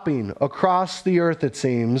 hopping across the earth, it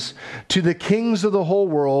seems, to the kings of the whole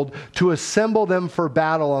world to assemble them for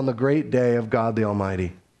battle on the great day of God the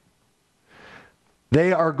Almighty.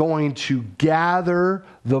 They are going to gather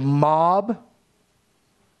the mob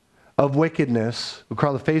of wickedness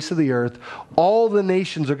across the face of the earth. All the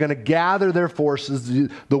nations are going to gather their forces,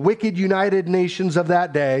 the wicked united nations of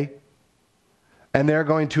that day, and they're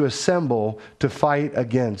going to assemble to fight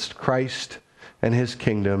against Christ and his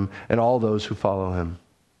kingdom and all those who follow him.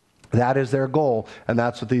 That is their goal, and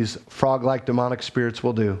that's what these frog-like demonic spirits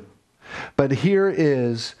will do. But here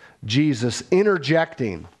is Jesus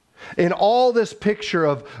interjecting in all this picture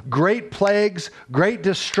of great plagues, great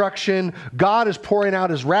destruction. God is pouring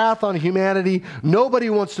out his wrath on humanity.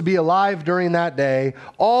 Nobody wants to be alive during that day.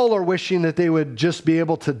 All are wishing that they would just be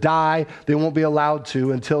able to die. They won't be allowed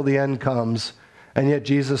to until the end comes. And yet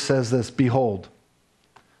Jesus says this, behold,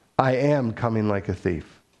 I am coming like a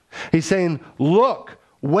thief. He's saying, look,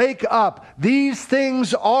 wake up. These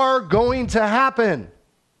things are going to happen.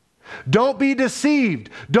 Don't be deceived.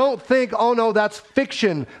 Don't think, oh no, that's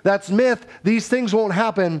fiction, that's myth. These things won't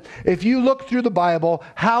happen. If you look through the Bible,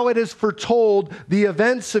 how it has foretold the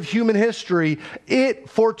events of human history, it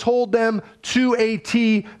foretold them to a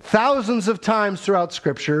T thousands of times throughout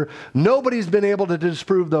Scripture. Nobody's been able to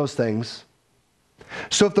disprove those things.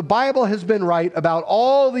 So if the Bible has been right about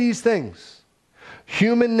all these things,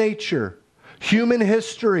 human nature, human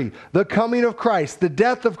history, the coming of Christ, the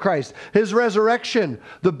death of Christ, his resurrection,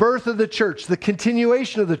 the birth of the church, the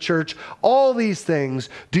continuation of the church, all these things,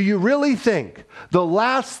 do you really think the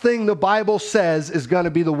last thing the Bible says is going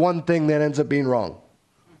to be the one thing that ends up being wrong?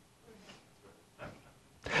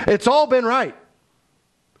 It's all been right.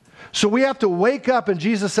 So we have to wake up, and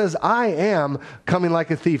Jesus says, I am coming like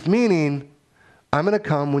a thief, meaning I'm going to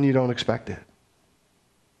come when you don't expect it.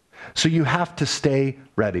 So you have to stay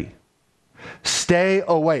ready. Stay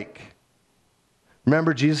awake.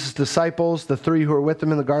 Remember Jesus' disciples, the 3 who were with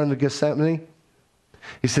him in the Garden of Gethsemane?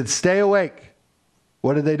 He said, stay awake.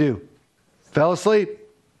 What did they do? Fell asleep.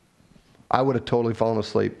 I would have totally fallen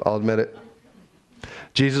asleep, I'll admit it.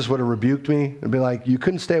 Jesus would have rebuked me and be like, you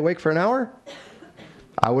couldn't stay awake for an hour?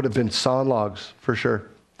 I would have been sawing logs for sure.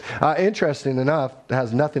 Interesting enough, it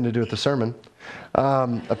has nothing to do with the sermon.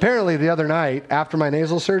 Apparently the other night after my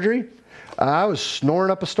nasal surgery, I was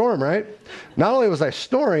snoring up a storm, right? Not only was I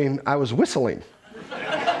snoring, I was whistling.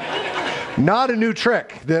 Not a new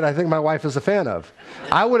trick that I think my wife is a fan of.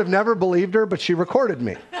 I would have never believed her, but she recorded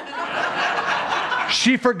me.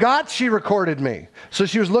 She forgot she recorded me. So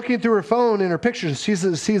she was looking through her phone in her pictures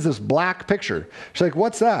and sees this black picture. She's like,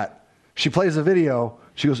 what's that? She plays a video.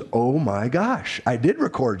 She goes, oh my gosh, I did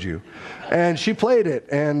record you. And she played it,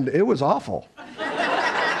 and it was awful.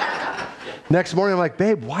 Next morning, I'm like,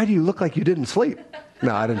 babe, why do you look like you didn't sleep?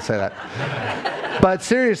 No, I didn't say that. But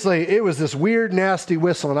seriously, it was this weird, nasty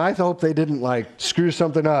whistle, and I hope they didn't like screw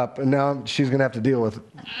something up, and now she's going to have to deal with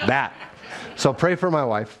that. So pray for my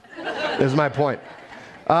wife, is my point.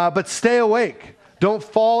 But stay awake. Don't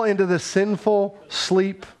fall into the sinful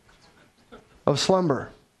sleep of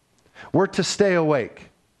slumber. We're to stay awake.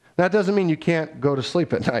 That doesn't mean you can't go to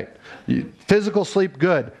sleep at night. Physical sleep,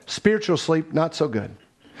 good. Spiritual sleep, not so good.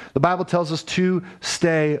 The Bible tells us to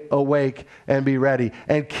stay awake and be ready.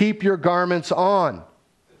 And keep your garments on.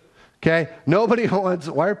 Okay? Nobody wants...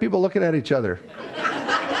 Why are people looking at each other?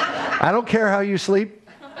 I don't care how you sleep.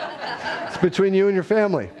 It's between you and your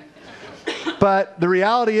family. But the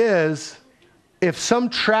reality is, if some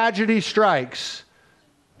tragedy strikes,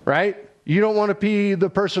 right? You don't want to be the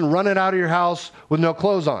person running out of your house with no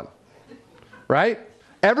clothes on, right?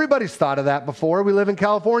 Everybody's thought of that before. We live in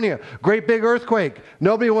California. Great big earthquake.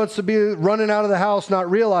 Nobody wants to be running out of the house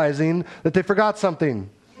not realizing that they forgot something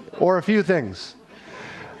or a few things.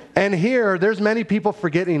 And here, there's many people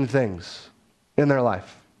forgetting things in their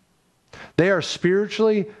life. They are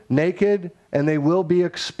spiritually naked and they will be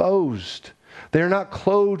exposed. They're not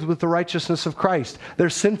clothed with the righteousness of Christ. Their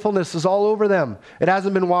sinfulness is all over them. It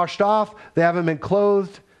hasn't been washed off. They haven't been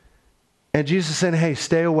clothed. And Jesus is saying, hey,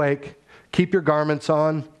 stay awake. Keep your garments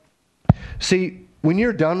on. See, when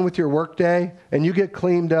you're done with your workday and you get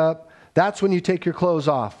cleaned up, that's when you take your clothes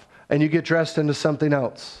off and you get dressed into something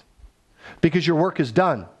else. Because your work is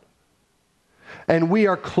done. And we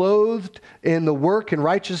are clothed in the work and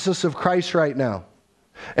righteousness of Christ right now.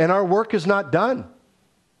 And our work is not done.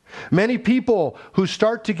 Many people who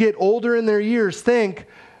start to get older in their years think,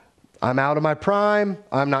 I'm out of my prime,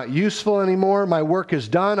 I'm not useful anymore, my work is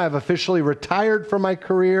done, I've officially retired from my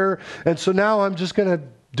career, and so now I'm just going to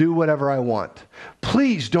do whatever I want.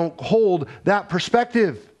 Please don't hold that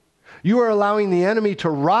perspective. You are allowing the enemy to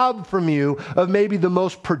rob from you of maybe the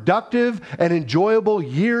most productive and enjoyable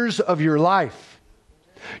years of your life.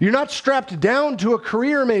 You're not strapped down to a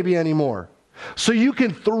career maybe anymore. So you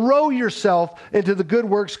can throw yourself into the good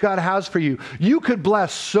works God has for you. You could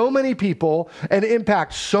bless so many people and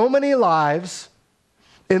impact so many lives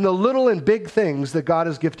in the little and big things that God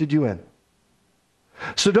has gifted you in.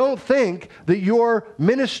 So don't think that your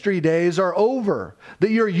ministry days are over,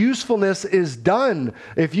 that your usefulness is done.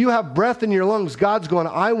 If you have breath in your lungs, God's going,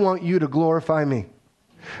 I want you to glorify me.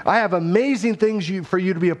 I have amazing things for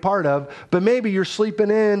you to be a part of, but maybe you're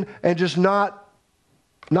sleeping in and just not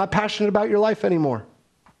passionate about your life anymore.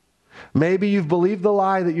 Maybe you've believed the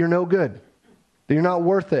lie that you're no good, that you're not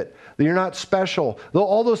worth it, that you're not special.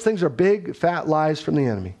 All those things are big, fat lies from the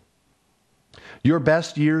enemy. Your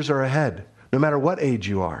best years are ahead, no matter what age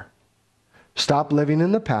you are. Stop living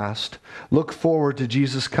in the past. Look forward to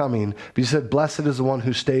Jesus coming. He said, blessed is the one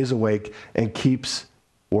who stays awake and keeps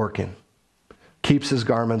working, keeps his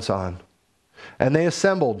garments on. And they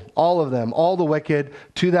assembled, all of them, all the wicked,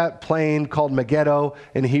 to that plain called Megiddo.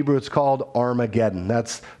 In Hebrew, it's called Armageddon.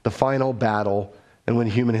 That's the final battle, and when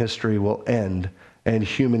human history will end, and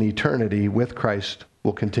human eternity with Christ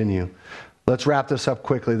will continue. Let's wrap this up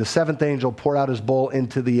quickly. The seventh angel poured out his bowl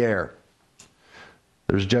into the air.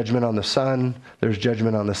 There's judgment on the sun, there's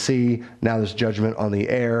judgment on the sea, now there's judgment on the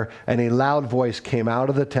air. And a loud voice came out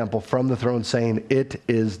of the temple from the throne saying, it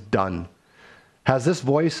is done. Has this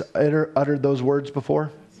voice uttered those words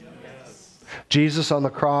before? Yes. Jesus on the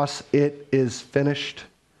cross, it is finished.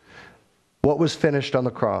 What was finished on the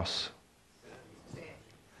cross?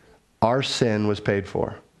 Our sin was paid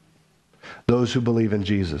for. Those who believe in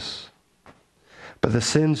Jesus. But the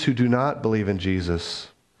sins who do not believe in Jesus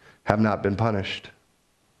have not been punished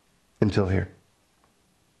until here.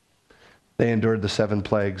 They endured the 7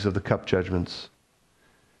 plagues of the cup judgments.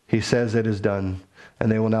 He says it is done.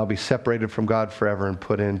 And they will now be separated from God forever and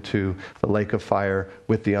put into the lake of fire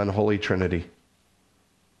with the unholy Trinity.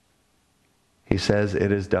 He says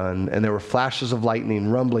it is done. And there were flashes of lightning,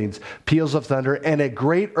 rumblings, peals of thunder, and a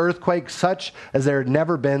great earthquake such as there had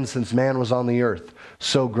never been since man was on the earth.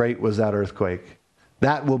 So great was that earthquake.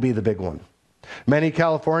 That will be the big one. Many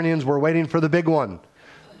Californians were waiting for the big one.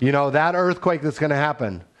 You know, that earthquake that's going to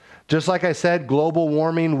happen. Just like I said, global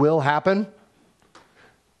warming will happen.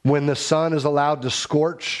 When the sun is allowed to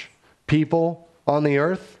scorch people on the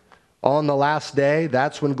earth on the last day,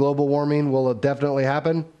 that's when global warming will definitely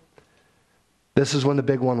happen. This is when the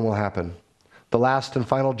big one will happen. The last and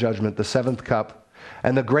final judgment, the seventh cup.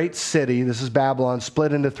 And the great city, this is Babylon,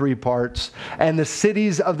 split into three parts. And the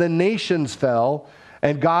cities of the nations fell.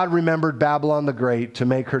 And God remembered Babylon the Great to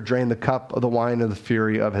make her drain the cup of the wine of the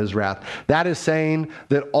fury of his wrath. That is saying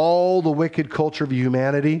that all the wicked culture of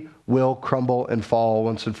humanity will crumble and fall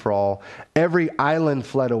once and for all. Every island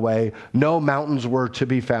fled away. No mountains were to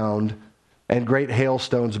be found. And great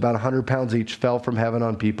hailstones, about 100 pounds each, fell from heaven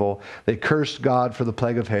on people. They cursed God for the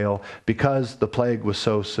plague of hail because the plague was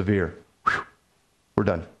so severe. Whew. We're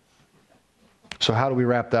done. So how do we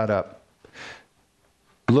wrap that up?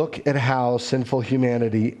 Look at how sinful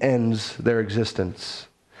humanity ends their existence.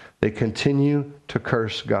 They continue to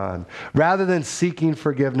curse God. Rather than seeking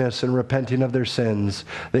forgiveness and repenting of their sins,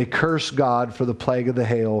 they curse God for the plague of the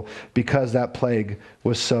hail because that plague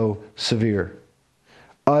was so severe.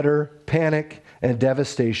 Utter panic and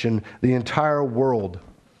devastation. The entire world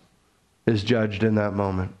is judged in that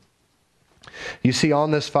moment. You see,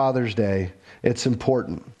 on this Father's Day, it's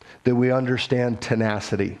important that we understand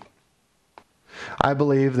tenacity. I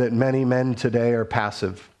believe that many men today are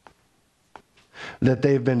passive, that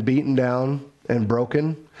they've been beaten down and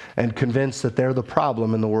broken and convinced that they're the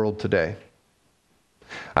problem in the world today.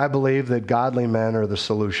 I believe that godly men are the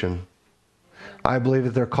solution. I believe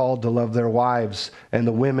that they're called to love their wives and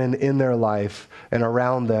the women in their life and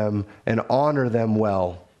around them and honor them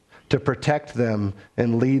well, to protect them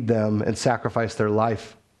and lead them and sacrifice their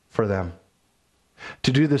life for them,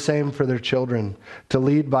 to do the same for their children, to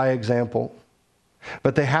lead by example.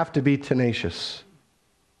 But they have to be tenacious.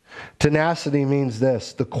 Tenacity means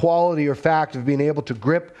this: the quality or fact of being able to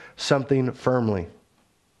grip something firmly.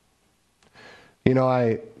 You know,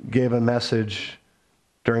 I gave a message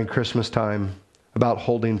during Christmas time about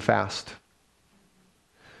holding fast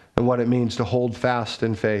and what it means to hold fast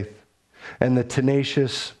in faith. And the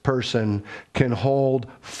tenacious person can hold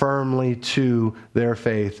firmly to their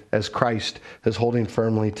faith as Christ is holding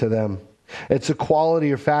firmly to them. It's a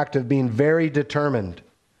quality or fact of being very determined.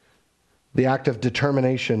 The act of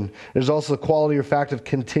determination. There's also the quality or fact of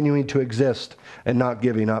continuing to exist and not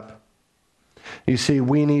giving up. You see,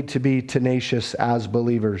 we need to be tenacious as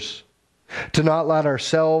believers, to not let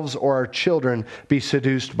ourselves or our children be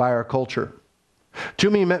seduced by our culture.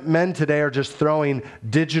 Too many men today are just throwing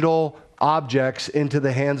digital objects into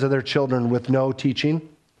the hands of their children with no teaching,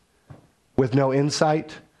 with no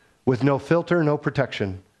insight, with no filter, no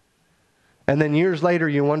protection. And then years later,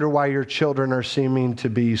 you wonder why your children are seeming to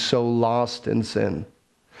be so lost in sin.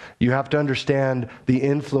 You have to understand the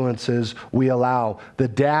influences we allow. The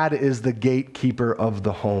dad is the gatekeeper of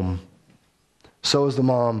the home. So is the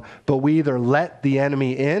mom. But we either let the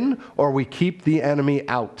enemy in or we keep the enemy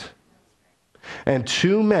out. And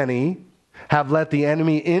too many have let the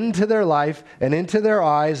enemy into their life and into their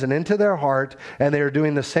eyes and into their heart, and they are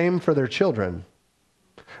doing the same for their children,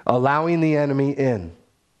 allowing the enemy in.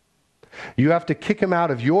 You have to kick him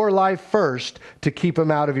out of your life first to keep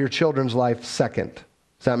him out of your children's life second.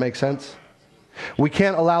 Does that make sense? We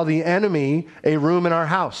can't allow the enemy a room in our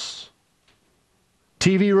house.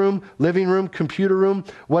 TV room, living room, computer room,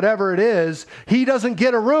 whatever it is, he doesn't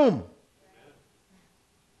get a room.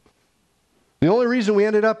 The only reason we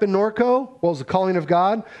ended up in Norco was the calling of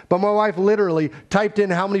God. But my wife literally typed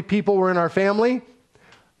in how many people were in our family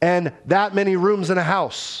and that many rooms in a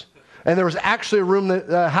house. And there was actually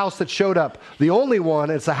a house that showed up. The only one,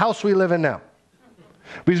 it's the house we live in now.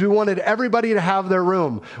 Because we wanted everybody to have their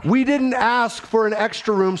room. We didn't ask for an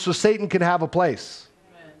extra room so Satan could have a place.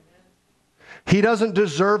 Amen. He doesn't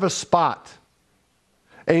deserve a spot,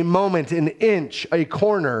 a moment, an inch, a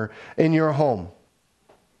corner in your home.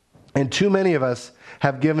 And too many of us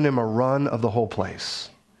have given him a run of the whole place.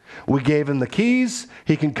 We gave him the keys.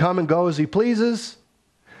 He can come and go as he pleases.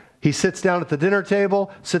 He sits down at the dinner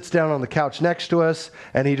table, sits down on the couch next to us,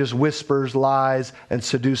 and he just whispers lies and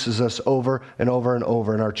seduces us over and over and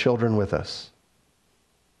over, and our children with us.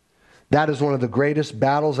 That is one of the greatest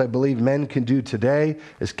battles I believe men can do today,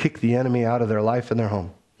 is kick the enemy out of their life and their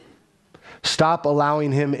home. Stop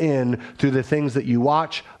allowing him in through the things that you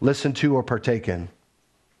watch, listen to, or partake in.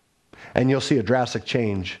 And you'll see a drastic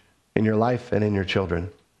change in your life and in your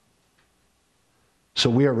children. So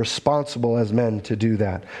we are responsible as men to do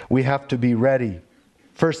that. We have to be ready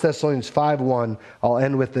 1 Thessalonians 5:1, I'll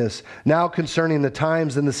end with this. Now concerning the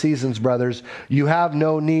times and the seasons, brothers, you have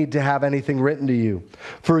no need to have anything written to you.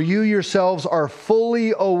 For you yourselves are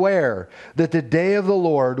fully aware that the day of the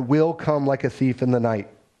Lord will come like a thief in the night.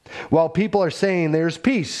 While people are saying there's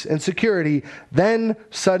peace and security, then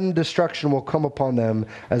sudden destruction will come upon them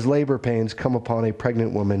as labor pains come upon a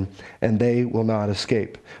pregnant woman, and they will not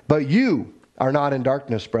escape. But you are not in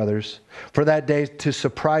darkness, brothers, for that day to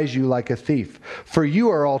surprise you like a thief. For you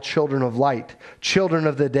are all children of light, children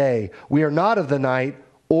of the day. We are not of the night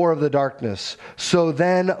or of the darkness. So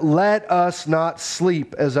then let us not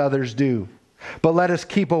sleep as others do, but let us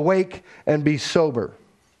keep awake and be sober.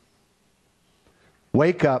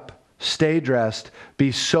 Wake up, stay dressed,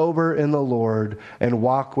 be sober in the Lord, and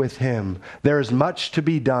walk with Him. There is much to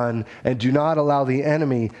be done, and do not allow the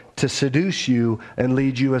enemy to seduce you and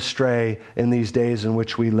lead you astray in these days in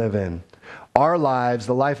which we live in. Our lives,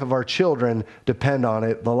 the life of our children, depend on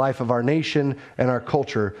it. The life of our nation and our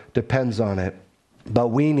culture depends on it. But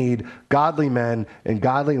we need godly men and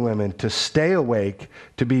godly women to stay awake,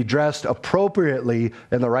 to be dressed appropriately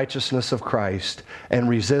in the righteousness of Christ, and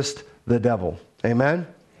resist the devil. Amen? Amen.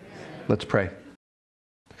 Let's pray.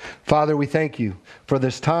 Father, we thank you for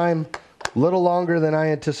this time, a little longer than I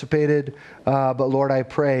anticipated, but Lord, I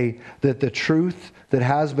pray that the truth that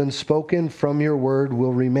has been spoken from your word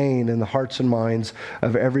will remain in the hearts and minds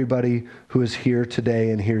of everybody who is here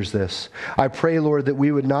today and hears this. I pray, Lord, that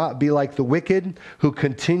we would not be like the wicked who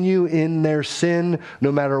continue in their sin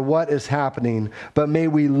no matter what is happening, but may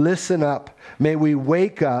we listen up, may we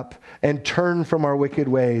wake up and turn from our wicked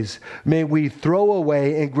ways. May we throw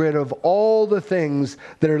away and get rid of all the things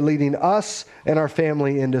that are leading us and our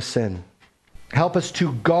family into sin. Help us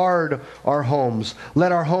to guard our homes.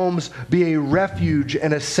 Let our homes be a refuge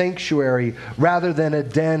and a sanctuary rather than a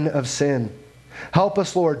den of sin. Help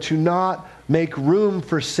us, Lord, to not make room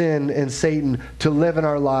for sin and Satan to live in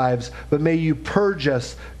our lives, but may you purge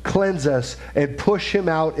us, cleanse us, and push him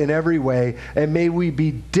out in every way, and may we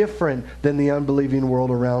be different than the unbelieving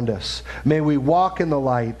world around us. May we walk in the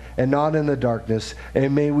light and not in the darkness,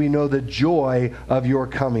 and may we know the joy of your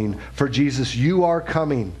coming. For Jesus, you are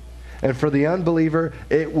coming. And for the unbeliever,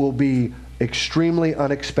 it will be extremely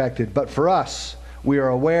unexpected. But for us, we are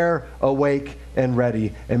aware, awake, and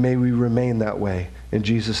ready. And may we remain that way. In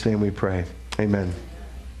Jesus' name we pray. Amen.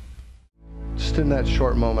 Just in that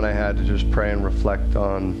short moment I had to just pray and reflect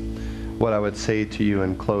on what I would say to you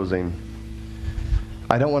in closing.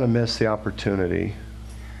 I don't want to miss the opportunity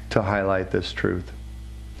to highlight this truth.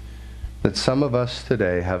 That some of us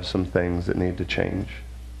today have some things that need to change.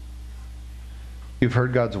 You've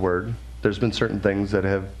heard God's word. There's been certain things that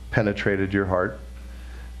have penetrated your heart,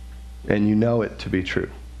 and you know it to be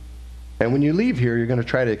true. And when you leave here, you're going to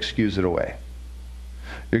try to excuse it away.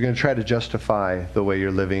 You're going to try to justify the way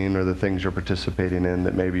you're living or the things you're participating in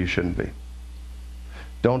that maybe you shouldn't be.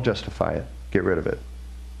 Don't justify it. Get rid of it.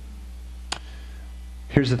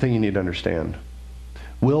 Here's the thing you need to understand.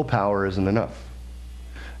 Willpower isn't enough.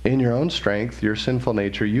 In your own strength, your sinful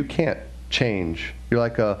nature, you can't change. You're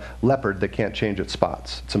like a leopard that can't change its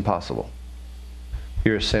spots. It's impossible.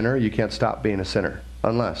 You're a sinner. You can't stop being a sinner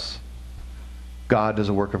unless God does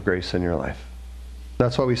a work of grace in your life.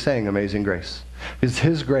 That's why we sang Amazing Grace. It's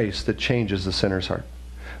His grace that changes the sinner's heart,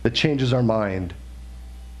 that changes our mind.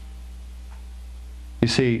 You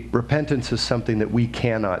see, repentance is something that we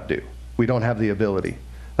cannot do. We don't have the ability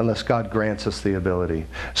unless God grants us the ability.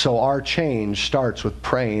 So our change starts with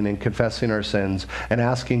praying and confessing our sins and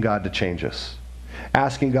asking God to change us.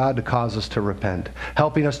 Asking God to cause us to repent.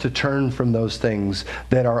 Helping us to turn from those things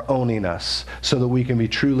that are owning us so that we can be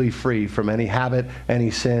truly free from any habit, any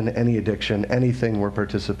sin, any addiction, anything we're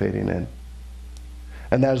participating in.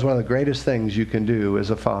 And that is one of the greatest things you can do as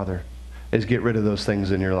a father, is get rid of those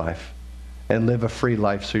things in your life and live a free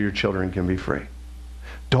life so your children can be free.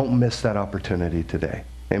 Don't miss that opportunity today.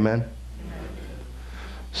 Amen?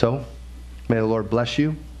 So, may the Lord bless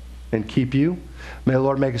you and keep you. May the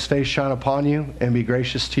Lord make His face shine upon you and be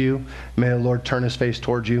gracious to you. May the Lord turn His face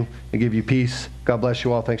towards you and give you peace. God bless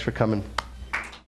you all. Thanks for coming.